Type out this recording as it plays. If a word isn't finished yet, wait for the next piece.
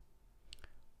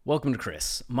Welcome to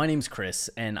Chris. My name's Chris,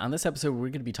 and on this episode, we're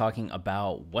going to be talking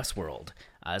about Westworld,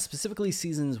 specifically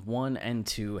seasons 1 and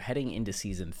 2, heading into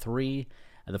season 3.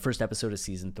 The first episode of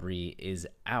season 3 is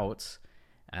out.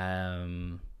 I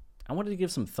wanted to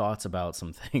give some thoughts about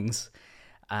some things.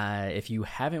 If you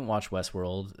haven't watched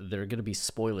Westworld, there are going to be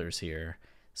spoilers here.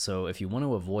 So if you want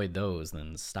to avoid those,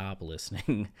 then stop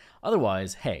listening.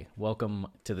 Otherwise, hey, welcome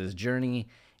to this journey.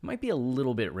 It might be a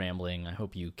little bit rambling. I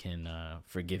hope you can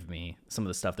forgive me. Some of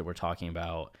the stuff that we're talking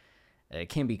about, it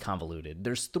can be convoluted.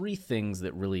 There's three things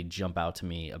that really jump out to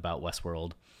me about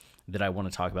Westworld that I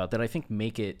want to talk about that I think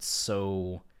make it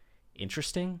so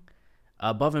interesting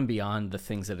above and beyond the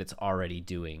things that it's already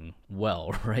doing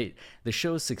well, right? The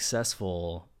show is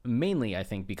successful mainly, I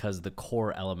think, because the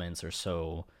core elements are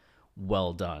so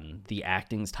well done. The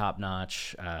acting's top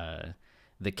notch.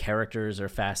 The characters are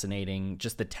fascinating.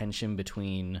 Just the tension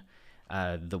between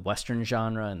the Western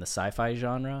genre and the sci-fi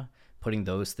genre, putting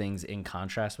those things in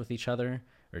contrast with each other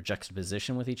or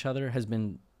juxtaposition with each other, has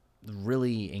been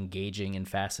really engaging and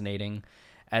fascinating,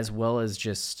 as well as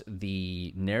just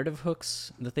the narrative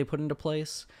hooks that they put into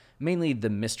place, mainly the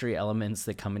mystery elements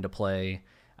that come into play,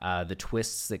 the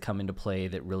twists that come into play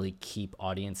that really keep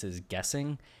audiences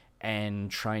guessing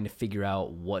and trying to figure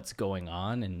out what's going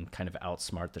on and kind of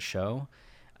outsmart the show.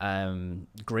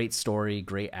 Great story,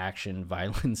 great action,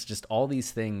 violence, just all these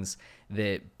things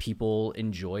that people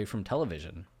enjoy from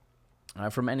television,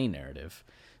 from any narrative.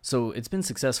 So it's been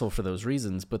successful for those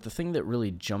reasons, but the thing that really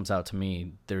jumps out to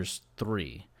me, there's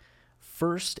three.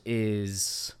 First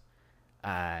is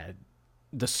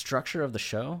the structure of the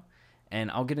show, and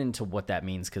I'll get into what that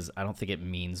means because I don't think it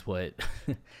means what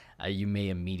you may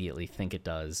immediately think it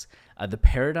does. The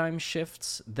paradigm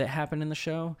shifts that happen in the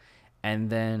show,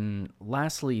 and then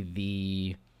lastly,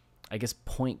 the, I guess,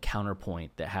 point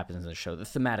counterpoint that happens in the show, the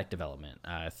thematic development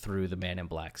through the Man in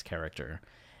Black's character,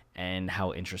 and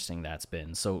how interesting that's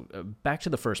been. So back to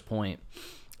the first point,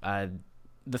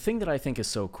 the thing that I think is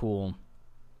so cool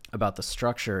about the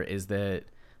structure is that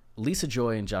Lisa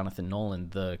Joy and Jonathan Nolan,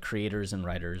 the creators and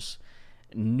writers,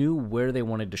 knew where they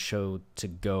wanted the show to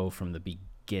go from the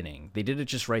beginning. They didn't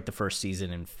just write the first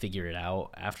season and figure it out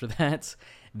after that.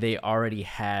 They already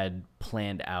had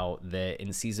planned out that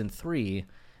in season 3,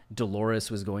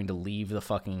 Dolores was going to leave the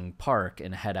fucking park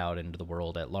and head out into the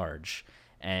world at large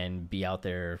and be out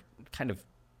there kind of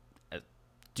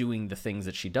doing the things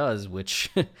that she does, which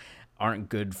aren't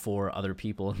good for other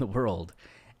people in the world.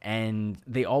 And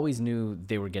they always knew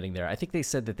they were getting there. I think they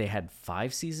said that they had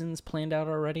 5 seasons planned out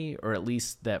already, or at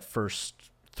least that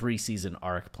first 3-season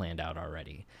arc planned out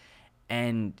already.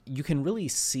 And you can really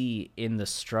see in the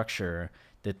structure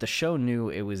that the show knew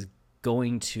it was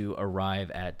going to arrive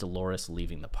at Dolores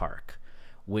leaving the park,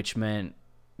 which meant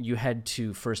you had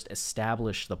to first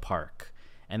establish the park.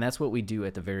 And that's what we do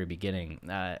at the very beginning.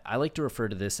 I like to refer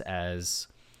to this as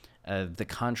the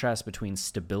contrast between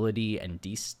stability and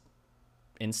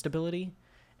instability,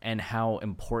 and how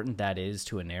important that is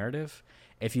to a narrative.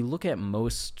 If you look at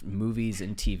most movies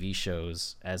and TV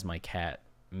shows, as my cat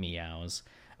meows,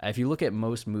 if you look at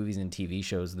most movies and TV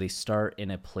shows, they start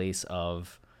in a place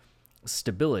of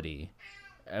stability,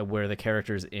 where the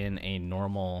character's in a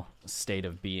normal state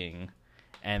of being,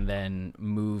 and then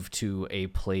move to a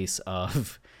place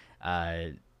of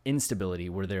instability,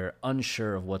 where they're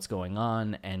unsure of what's going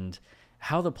on, and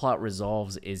how the plot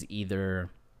resolves is either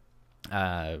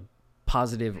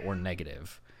positive or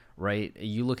negative, right?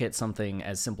 You look at something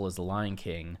as simple as The Lion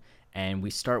King, and we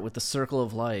start with the circle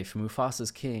of life.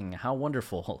 Mufasa's king. How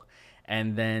wonderful.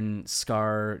 And then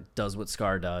Scar does what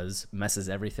Scar does, messes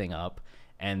everything up,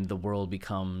 and the world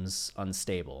becomes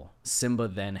unstable. Simba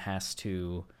then has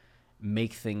to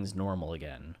make things normal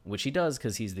again, which he does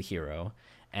because he's the hero,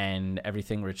 and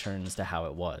everything returns to how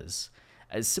it was.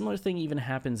 A similar thing even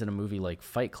happens in a movie like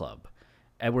Fight Club.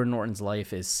 Edward Norton's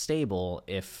life is stable,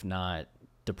 if not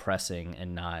depressing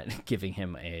and not giving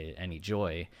him any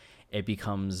joy. It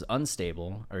becomes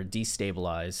unstable or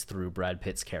destabilized through Brad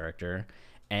Pitt's character,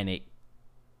 and it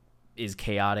is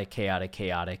chaotic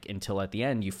until at the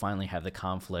end you finally have the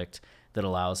conflict that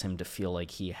allows him to feel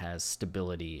like he has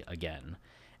stability again.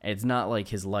 And it's not like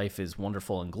his life is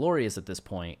wonderful and glorious at this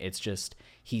point. It's just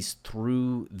he's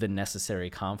through the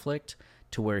necessary conflict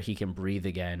to where he can breathe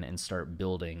again and start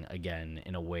building again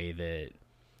in a way that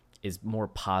is more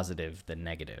positive than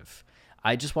negative.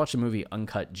 I just watched the movie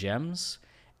Uncut Gems,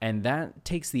 and that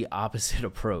takes the opposite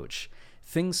approach.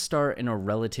 Things start in a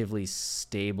relatively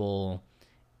stable,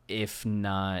 if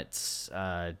not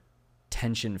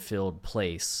tension-filled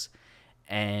place,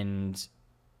 and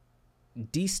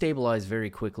destabilize very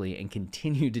quickly and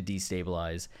continue to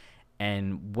destabilize.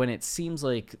 And when it seems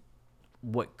like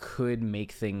what could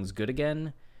make things good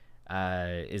again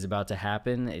is about to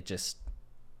happen. It just,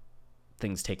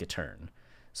 things take a turn.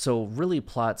 So really,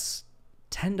 plots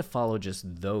tend to follow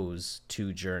just those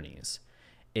two journeys.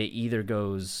 It either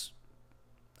goes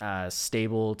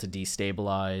stable to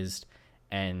destabilized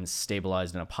and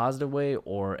stabilized in a positive way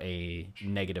or a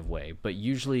negative way. But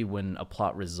usually when a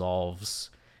plot resolves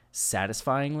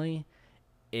satisfyingly,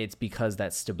 it's because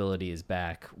that stability is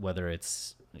back, whether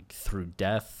it's like through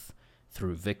death,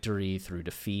 through victory, through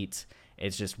defeat.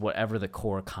 It's just whatever the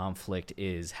core conflict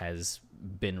is has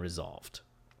been resolved.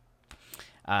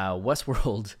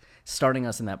 Westworld starting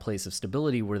us in that place of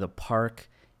stability where the park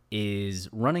is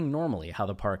running normally, how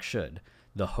the park should.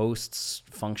 The hosts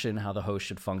function how the host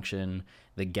should function.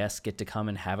 The guests get to come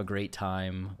and have a great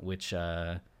time, which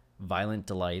violent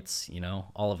delights,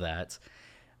 all of that.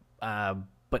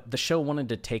 But the show wanted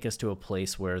to take us to a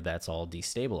place where that's all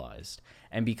destabilized.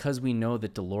 And because we know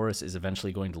that Dolores is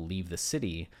eventually going to leave the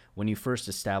city, when you first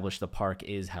establish the park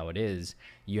is how it is,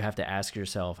 you have to ask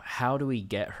yourself, how do we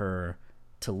get her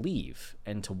to leave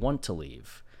and to want to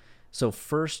leave? So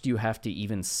first you have to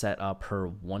even set up her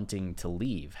wanting to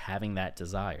leave, having that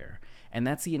desire. And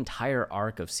that's the entire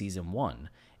arc of season 1,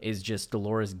 is just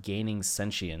Dolores gaining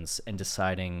sentience and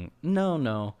deciding,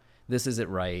 no, this isn't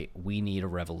right. We need a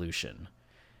revolution.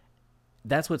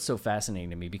 That's what's so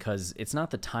fascinating to me, because it's not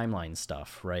the timeline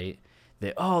stuff, right?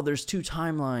 That, there's 2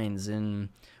 timelines and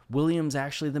William's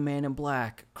actually the Man in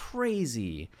Black.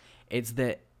 Crazy. It's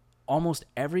that almost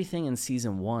everything in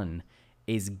season 1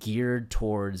 is geared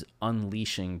towards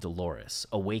unleashing Dolores,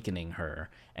 awakening her,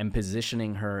 and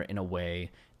positioning her in a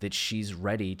way that she's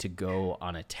ready to go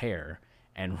on a tear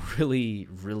and really,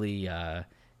 really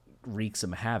wreak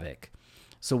some havoc.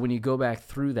 So when you go back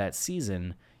through that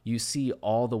season, you see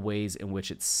all the ways in which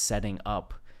it's setting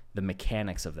up the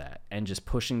mechanics of that and just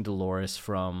pushing Dolores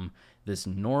from this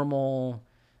normal,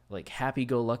 like,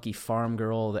 happy-go-lucky farm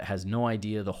girl that has no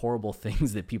idea the horrible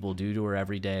things that people do to her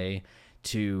every day,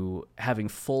 to having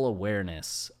full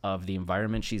awareness of the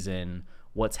environment she's in,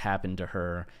 what's happened to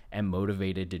her, and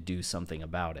motivated to do something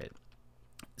about it.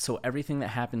 So everything that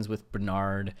happens with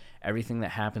Bernard, everything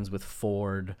that happens with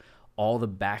Ford, all the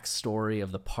backstory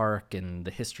of the park and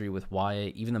the history with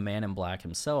Wyatt, even the Man in Black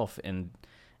himself, and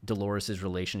Dolores'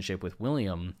 relationship with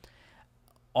William,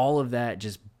 all of that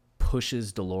just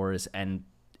pushes Dolores and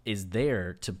is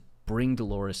there to bring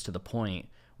Dolores to the point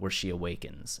where she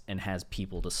awakens and has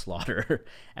people to slaughter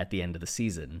at the end of the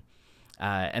season.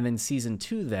 And then season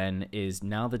 2 then is,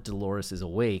 now that Dolores is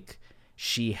awake,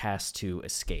 she has to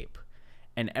escape.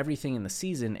 And everything in the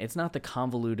season, it's not the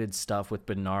convoluted stuff with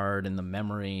Bernard and the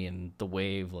memory and the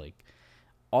wave. Like,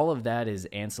 all of that is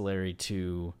ancillary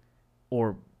to,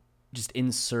 or just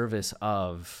in service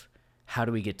of, how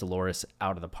do we get Dolores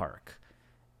out of the park?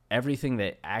 Everything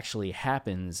that actually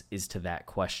happens is to that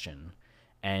question.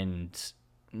 And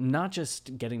not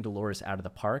just getting Dolores out of the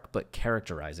park, but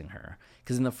characterizing her.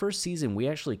 Because in the first season, we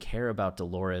actually care about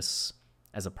Dolores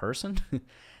as a person.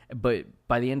 But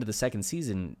by the end of the second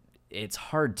season, it's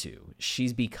hard to.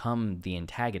 She's become the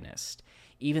antagonist.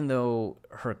 Even though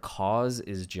her cause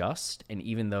is just, and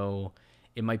even though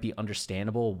it might be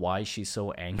understandable why she's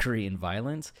so angry and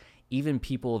violent, even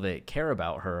people that care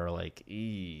about her are like,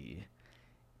 you're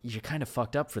kind of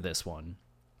fucked up for this one.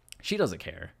 She doesn't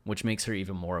care, which makes her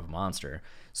even more of a monster.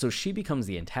 So she becomes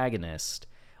the antagonist,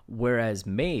 whereas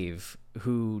Maeve,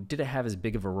 who didn't have as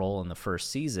big of a role in the first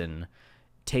season,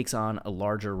 takes on a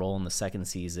larger role in the second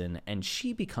season, and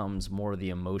she becomes more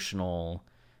the emotional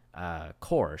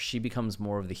core. She becomes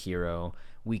more of the hero.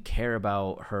 We care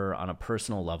about her on a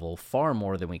personal level far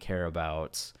more than we care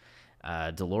about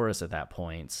Dolores at that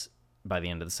point by the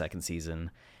end of the second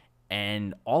season.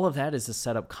 And all of that is to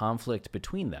set up conflict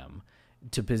between them,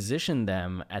 to position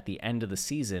them at the end of the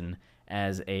season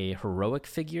as a heroic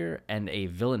figure and a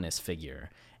villainous figure.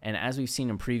 And as we've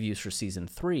seen in previews for season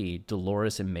 3,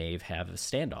 Dolores and Maeve have a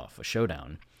standoff, a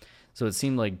showdown. So it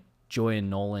seemed like Joy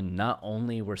and Nolan not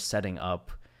only were setting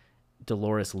up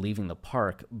Dolores leaving the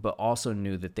park, but also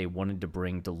knew that they wanted to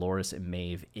bring Dolores and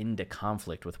Maeve into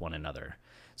conflict with one another.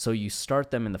 So you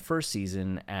start them in the first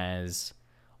season as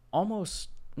almost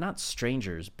not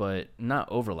strangers, but not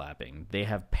overlapping. They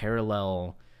have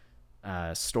parallel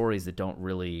stories that don't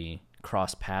really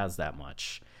cross paths that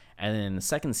much. And then in the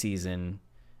second season,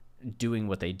 doing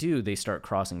what they do, they start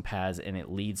crossing paths, and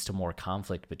it leads to more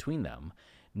conflict between them,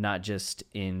 not just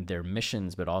in their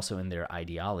missions, but also in their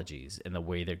ideologies and the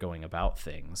way they're going about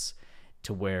things,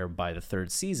 to where by the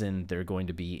third season, they're going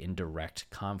to be in direct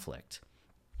conflict.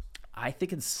 I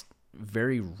think it's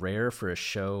very rare for a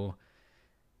show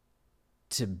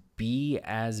to be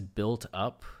as built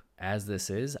up as this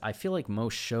is, I feel like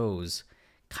most shows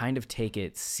kind of take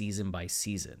it season by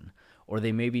season, or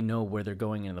they maybe know where they're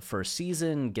going in the first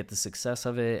season, get the success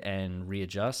of it, and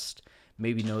readjust,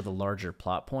 maybe know the larger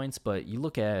plot points. But you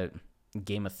look at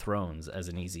Game of Thrones as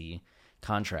an easy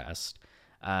contrast.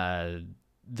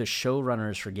 The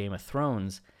showrunners for Game of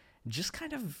Thrones just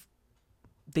kind of,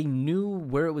 they knew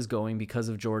where it was going because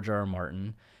of George R. R.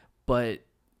 Martin, but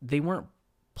they weren't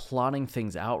plotting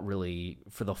things out really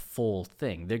for the full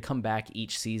thing. They'd come back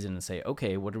each season and say,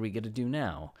 okay, what are we going to do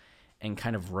now? And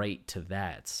kind of write to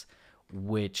that,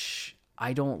 which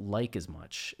I don't like as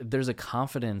much. There's a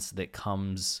confidence that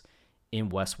comes in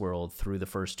Westworld through the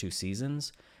first 2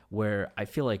 seasons where I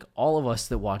feel like all of us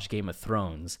that watch Game of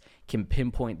Thrones can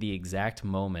pinpoint the exact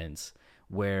moments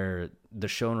where the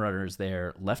showrunners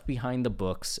there left behind the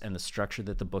books and the structure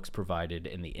that the books provided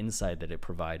and the insight that it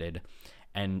provided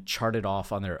and charted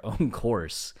off on their own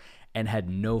course and had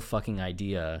no fucking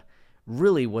idea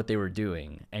really what they were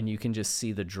doing. And you can just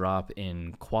see the drop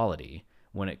in quality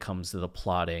when it comes to the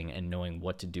plotting and knowing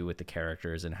what to do with the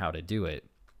characters and how to do it.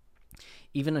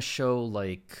 Even a show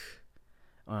like,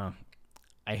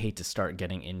 I hate to start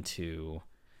getting into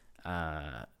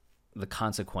the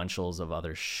consequentials of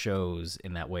other shows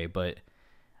in that way, but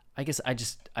I guess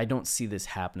I don't see this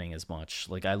happening as much.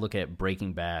 Like, I look at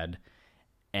Breaking Bad,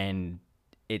 and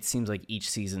it seems like each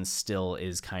season still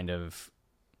is kind of,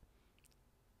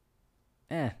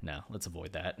 no, let's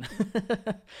avoid that.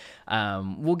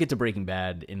 We'll get to Breaking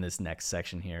Bad in this next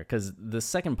section here, because the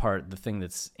second part, the thing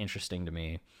that's interesting to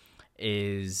me,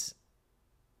 is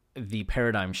the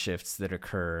paradigm shifts that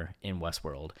occur in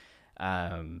Westworld.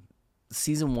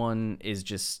 Season 1 is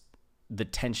just the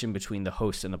tension between the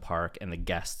host in the park and the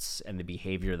guests, and the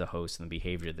behavior of the host and the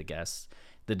behavior of the guests,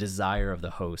 the desire of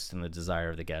the host and the desire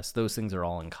of the guests. Those things are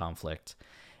all in conflict.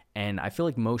 And I feel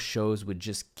like most shows would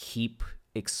just keep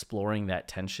exploring that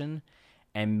tension,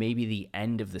 and maybe the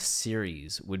end of the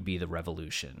series would be the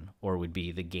revolution, or would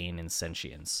be the gain in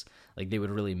sentience. Like, they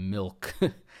would really milk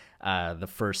the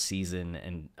first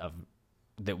season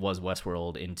that was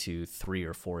Westworld into 3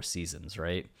 or 4 seasons,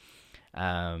 right?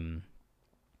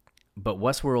 But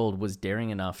Westworld was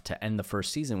daring enough to end the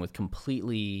first season with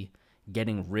completely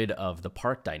getting rid of the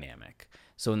park dynamic.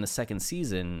 So in the second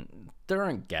season, there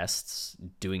aren't guests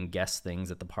doing guest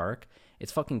things at the park.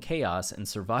 It's fucking chaos and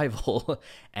survival,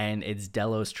 and it's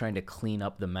Delos trying to clean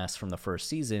up the mess from the first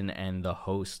season, and the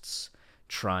hosts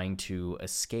trying to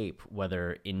escape,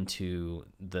 whether into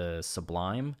the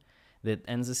sublime that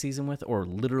ends the season with, or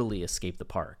literally escape the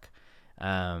park.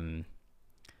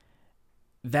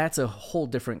 That's a whole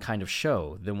different kind of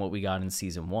show than what we got in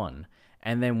season 1.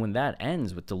 And then when that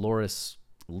ends with Dolores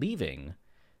leaving,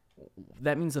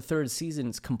 that means the third season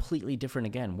is completely different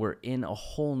again. We're in a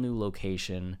whole new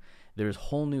location. There's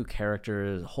whole new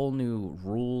characters, whole new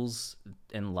rules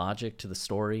and logic to the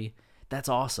story. That's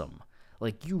awesome.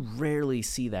 Like, you rarely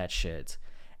see that shit.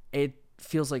 It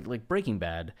feels like Breaking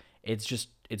Bad. It's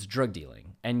drug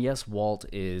dealing. And yes, Walt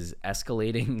is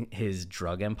escalating his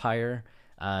drug empire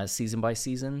season by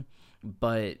season,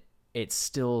 but it's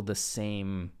still the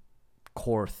same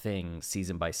core thing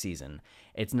season by season.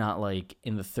 It's not like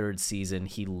in the third season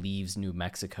he leaves New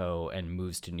Mexico and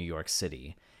moves to New York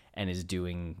City and is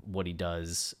doing what he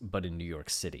does but in New York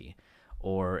City.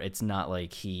 Or it's not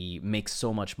like he makes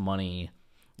so much money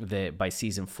that by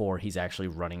season 4 he's actually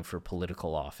running for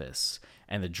political office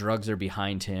and the drugs are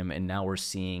behind him, and now we're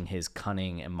seeing his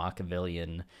cunning and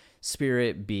Machiavellian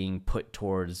spirit being put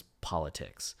towards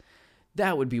politics.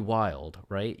 That would be wild,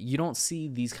 right? You don't see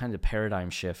these kinds of paradigm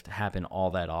shift happen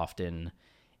all that often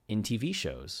in TV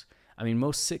shows. I mean,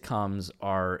 most sitcoms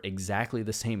are exactly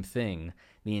the same thing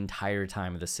the entire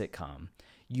time of the sitcom.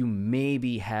 You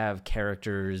maybe have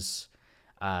characters,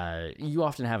 you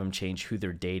often have them change who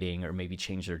they're dating or maybe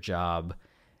change their job,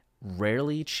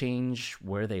 rarely change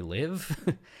where they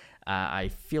live. I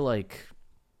feel like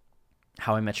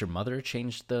How I Met Your Mother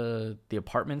changed the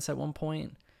apartments at one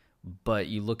point, but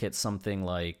you look at something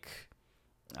like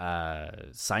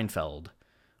Seinfeld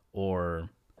or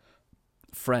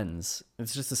Friends,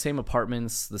 it's just the same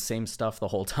apartments, the same stuff the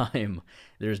whole time.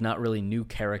 There's not really new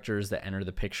characters that enter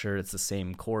the picture. It's the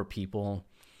same core people.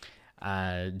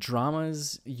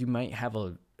 Dramas, you might have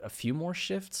a few more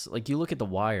shifts. Like, you look at The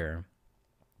Wire,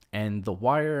 and The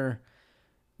Wire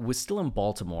was still in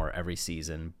Baltimore every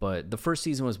season, but the first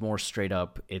season was more straight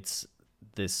up. It's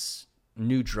this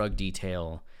new drug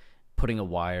detail putting a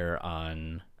wire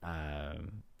on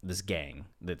this gang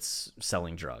that's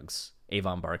selling drugs,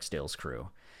 Avon Barksdale's crew.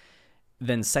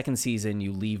 Then second season,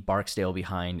 you leave Barksdale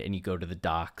behind and you go to the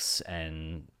docks,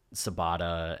 and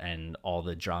Sabata and all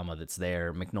the drama that's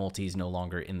there. McNulty's no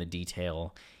longer in the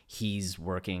detail. He's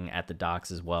working at the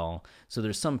docks as well. So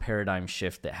there's some paradigm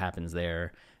shift that happens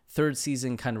there. Third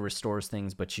season kind of restores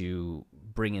things, but you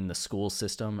bring in the school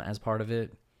system as part of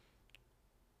it.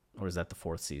 Or is that the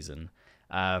fourth season?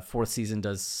 Fourth season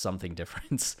does something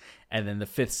different. And then the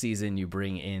fifth season, you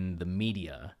bring in the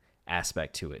media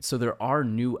aspect to it. So there are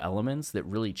new elements that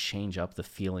really change up the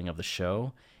feeling of the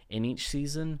show in each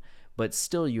season, but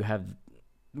still you have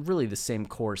really the same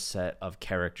core set of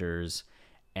characters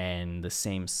and the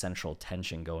same central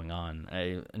tension going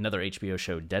on. Another HBO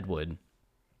show, Deadwood,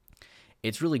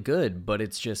 it's really good, but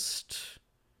it's just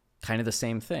kind of the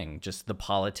same thing, just the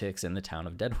politics in the town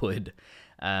of Deadwood.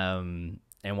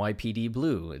 NYPD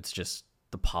Blue, it's just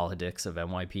the politics of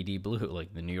NYPD Blue,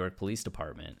 like the New York Police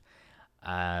Department.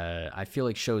 I feel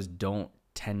like shows don't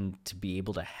tend to be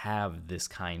able to have this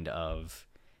kind of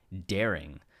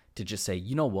daring to just say,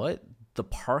 you know what, the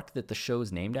park that the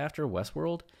show's named after,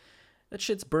 Westworld, that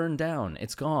shit's burned down.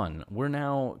 It's gone. We're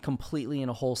now completely in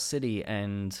a whole city,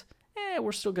 and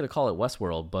we're still going to call it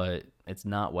Westworld, but it's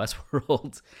not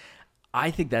Westworld. I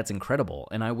think that's incredible,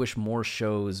 and I wish more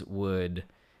shows would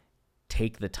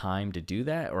take the time to do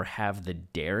that or have the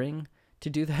daring to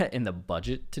do that and the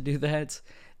budget to do that.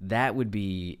 That would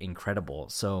be incredible.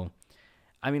 So,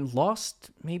 I mean, Lost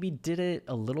maybe did it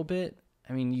a little bit.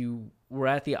 I mean, you were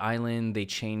at the island. They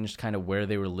changed kind of where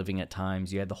they were living at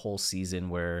times. You had the whole season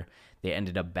where they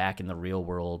ended up back in the real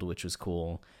world, which was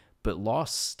cool. But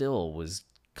Lost still was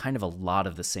kind of a lot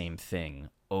of the same thing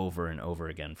over and over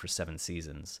again for 7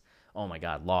 seasons. Oh my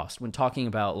God, Lost. When talking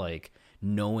about like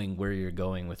knowing where you're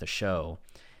going with a show,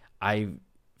 I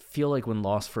feel like when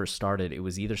Lost first started, it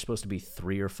was either supposed to be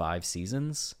 3 or 5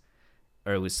 seasons,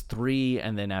 or it was 3,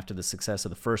 and then after the success of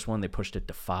the first one, they pushed it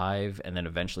to 5, and then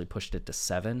eventually pushed it to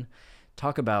 7.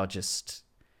 Talk about just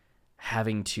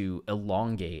having to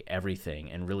elongate everything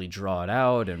and really draw it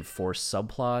out and force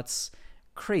subplots.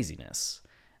 Craziness.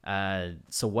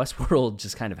 So Westworld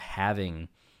just kind of having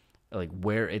like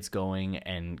where it's going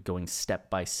and going step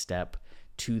by step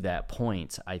to that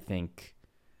point, I think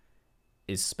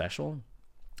is special.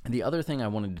 And the other thing I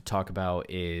wanted to talk about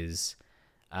is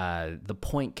the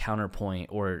point counterpoint,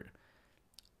 or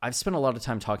I've spent a lot of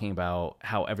time talking about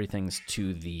how everything's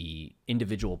to the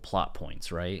individual plot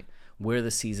points, right? Where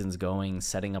the season's going,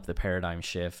 setting up the paradigm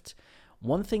shift.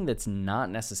 One thing that's not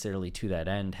necessarily to that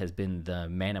end has been the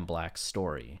Man in Black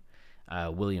story,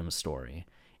 William's story,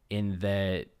 in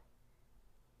that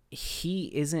he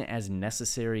isn't as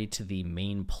necessary to the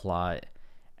main plot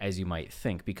as you might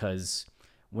think, because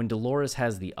when Dolores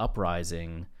has the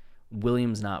uprising,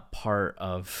 William's not part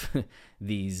of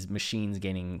these machines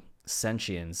gaining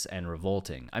sentience and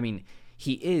revolting. I mean,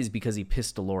 he is, because he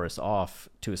pissed Dolores off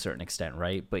to a certain extent,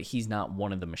 right? But he's not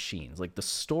one of the machines. Like the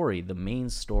story, the main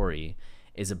story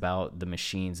is about the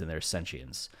machines and their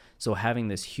sentience. So having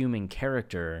this human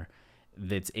character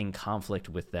that's in conflict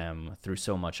with them through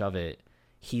so much of it,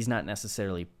 he's not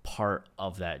necessarily part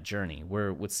of that journey.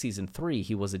 Where with season 3,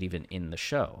 he wasn't even in the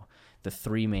show. The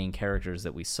 3 main characters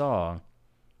that we saw,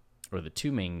 or the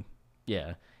 2 main,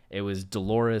 it was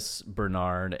Dolores,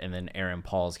 Bernard, and then Aaron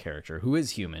Paul's character, who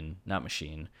is human, not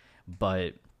machine.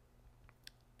 But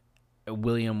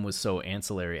William was so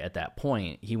ancillary at that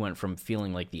point. He went from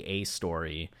feeling like the A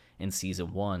story in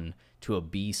season 1 to a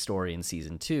B story in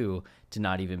season 2 to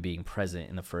not even being present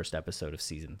in the first episode of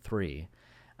season 3.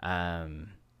 And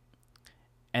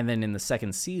then in the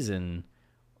second season,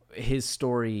 his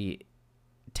story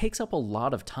takes up a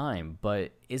lot of time,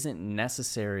 but isn't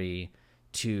necessary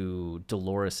to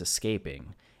Dolores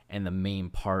escaping and the main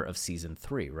part of season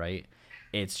 3, right?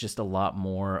 It's just a lot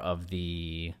more of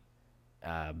the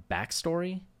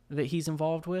backstory that he's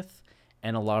involved with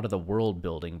and a lot of the world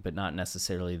building, but not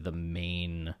necessarily the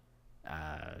main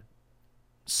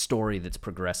story that's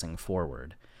progressing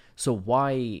forward. So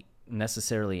why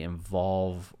necessarily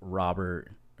involve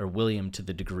Robert or William to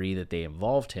the degree that they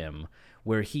involved him,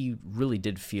 where he really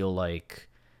did feel like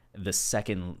the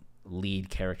second lead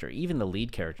character, even the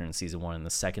lead character in season 1 and the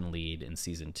second lead in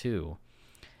season 2?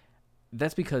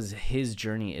 That's because his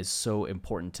journey is so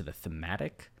important to the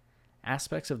thematic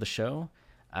aspects of the show.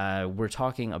 We're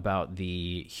talking about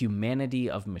the humanity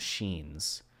of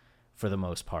machines for the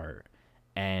most part,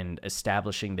 and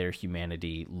establishing their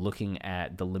humanity, looking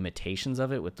at the limitations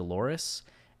of it with Dolores,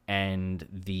 and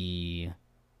the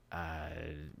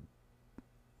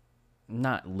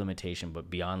not limitation, but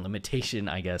beyond limitation,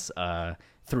 I guess,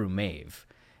 through Maeve,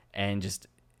 and just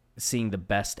seeing the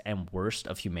best and worst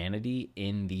of humanity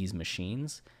in these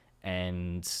machines,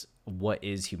 and what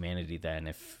is humanity then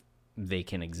if they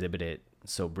can exhibit it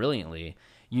so brilliantly.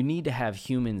 you need to have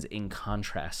humans in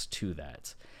contrast to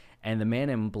that. And the Man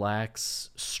in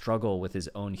Black's struggle with his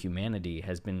own humanity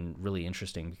has been really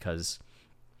interesting, because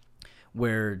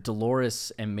where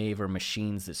Dolores and Maeve are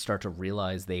machines that start to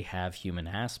realize they have human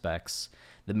aspects,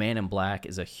 the Man in Black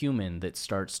is a human that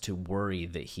starts to worry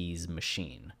that he's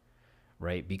machine,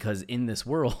 right? Because in this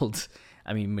world,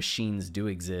 I mean, machines do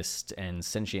exist and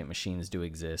sentient machines do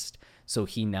exist. So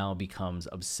he now becomes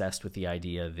obsessed with the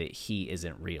idea that he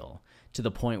isn't real, to the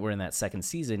point where in that second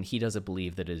season, he doesn't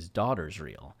believe that his daughter's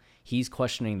real. He's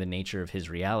questioning the nature of his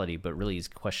reality, but really he's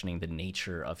questioning the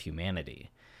nature of humanity.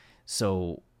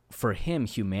 So for him,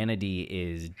 humanity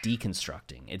is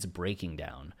deconstructing, it's breaking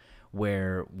down,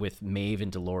 where with Maeve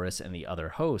and Dolores and the other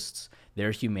hosts,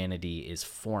 their humanity is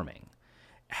forming.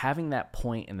 Having that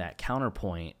point and that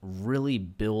counterpoint really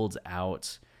builds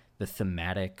out the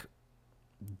thematic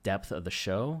depth of the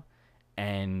show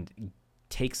and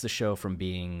takes the show from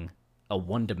being a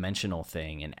one-dimensional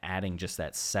thing and adding just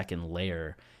that second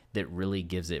layer that really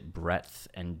gives it breadth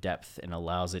and depth and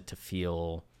allows it to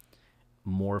feel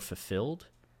more fulfilled.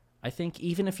 I think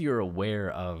even if you're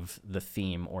aware of the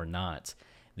theme or not,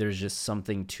 there's just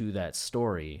something to that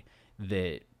story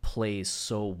that plays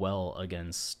so well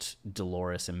against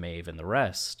Dolores and Maeve and the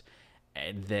rest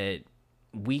that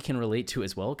we can relate to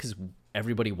as well, because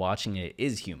everybody watching it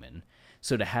is human.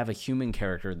 So to have a human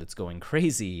character that's going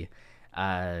crazy,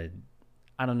 I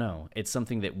don't know. It's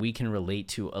something that we can relate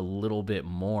to a little bit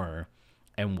more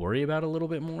and worry about a little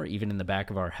bit more, even in the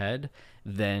back of our head,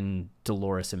 than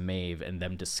Dolores and Maeve and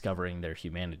them discovering their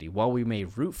humanity. While we may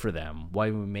root for them,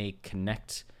 while we may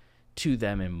connect to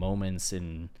them in moments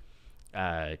and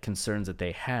concerns that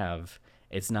they have,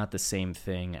 it's not the same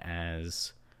thing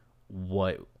as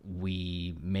what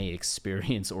we may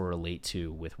experience or relate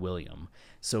to with William.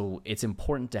 So it's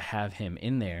important to have him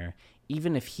in there,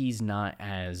 even if he's not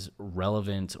as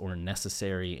relevant or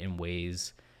necessary in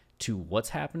ways to what's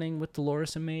happening with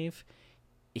Dolores and Maeve.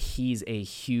 He's a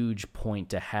huge point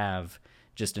to have,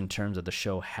 just in terms of the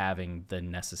show having the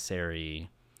necessary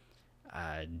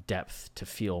depth to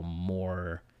feel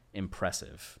more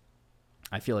impressive.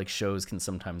 I feel like shows can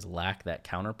sometimes lack that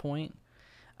counterpoint.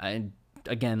 And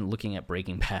again, looking at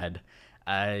Breaking Bad,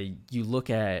 you look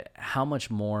at how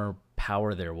much more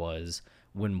power there was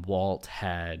when Walt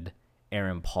had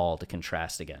Aaron Paul to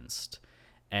contrast against,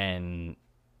 and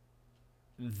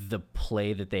the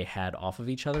play that they had off of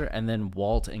each other. And then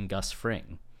Walt and Gus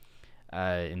Fring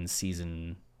in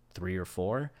season 3 or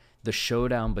 4, the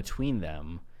showdown between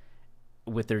them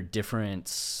with their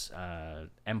different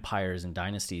empires and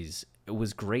dynasties, it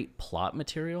was great plot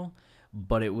material,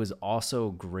 but it was also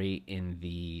great in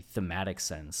the thematic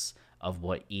sense of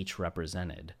what each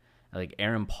represented. Like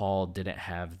Aaron Paul didn't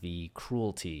have the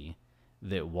cruelty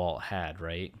that Walt had,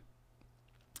 right?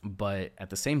 But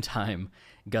at the same time,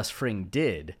 Gus Fring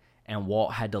did, and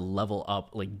Walt had to level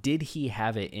up. Like, did he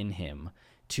have it in him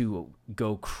to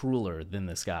go crueler than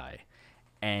this guy?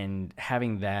 And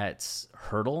having that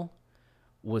hurdle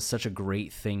was such a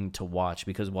great thing to watch,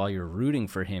 because while you're rooting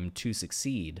for him to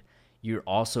succeed, you're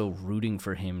also rooting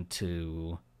for him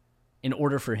to, in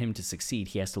order for him to succeed,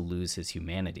 he has to lose his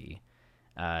humanity,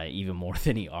 even more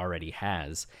than he already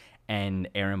has. And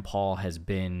Aaron Paul has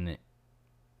been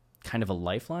kind of a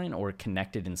lifeline, or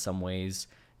connected in some ways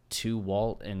to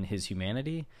Walt and his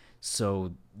humanity,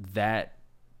 so that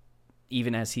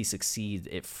even as he succeeds,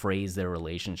 it frays their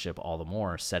relationship all the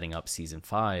more, setting up season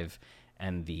 5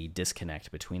 and the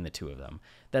disconnect between the two of them.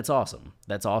 That's awesome.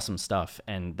 That's awesome stuff.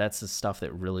 And that's the stuff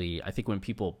that really, I think when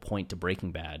people point to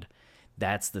Breaking Bad,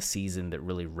 that's the season that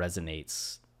really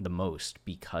resonates the most,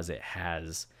 because it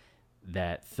has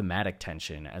that thematic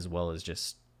tension as well as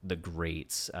just the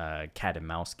great cat and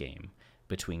mouse game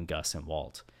between Gus and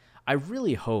Walt. I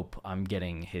really hope I'm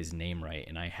getting his name right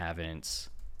and I haven't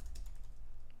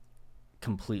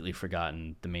completely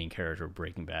forgotten the main character of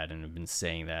Breaking Bad and have been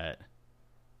saying that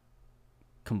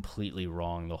completely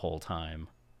wrong the whole time.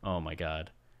 Oh my god.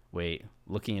 Wait,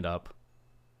 looking it up.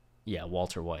 Yeah,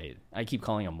 Walter White. I keep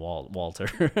calling him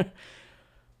Walter.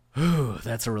 Whew,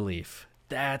 that's a relief.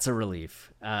 That's a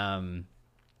relief.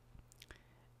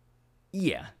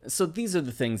 Yeah, so these are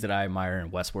the things that I admire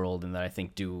in Westworld and that I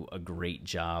think do a great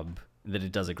job, that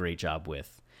it does a great job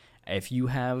with. If you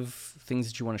have things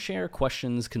that you want to share,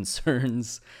 questions,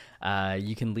 concerns,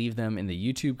 you can leave them in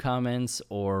the YouTube comments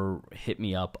or hit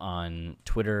me up on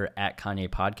Twitter at Kanye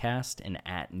Podcast and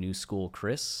at New School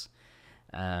Chris.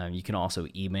 You can also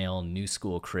email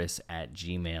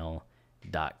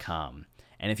newschoolchris@gmail.com.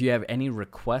 And if you have any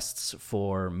requests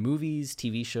for movies,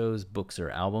 TV shows, books, or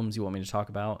albums you want me to talk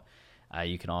about,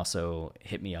 you can also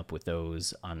hit me up with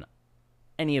those on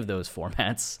any of those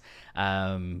formats.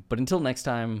 But until next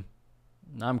time,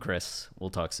 I'm Chris. We'll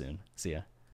talk soon. See ya.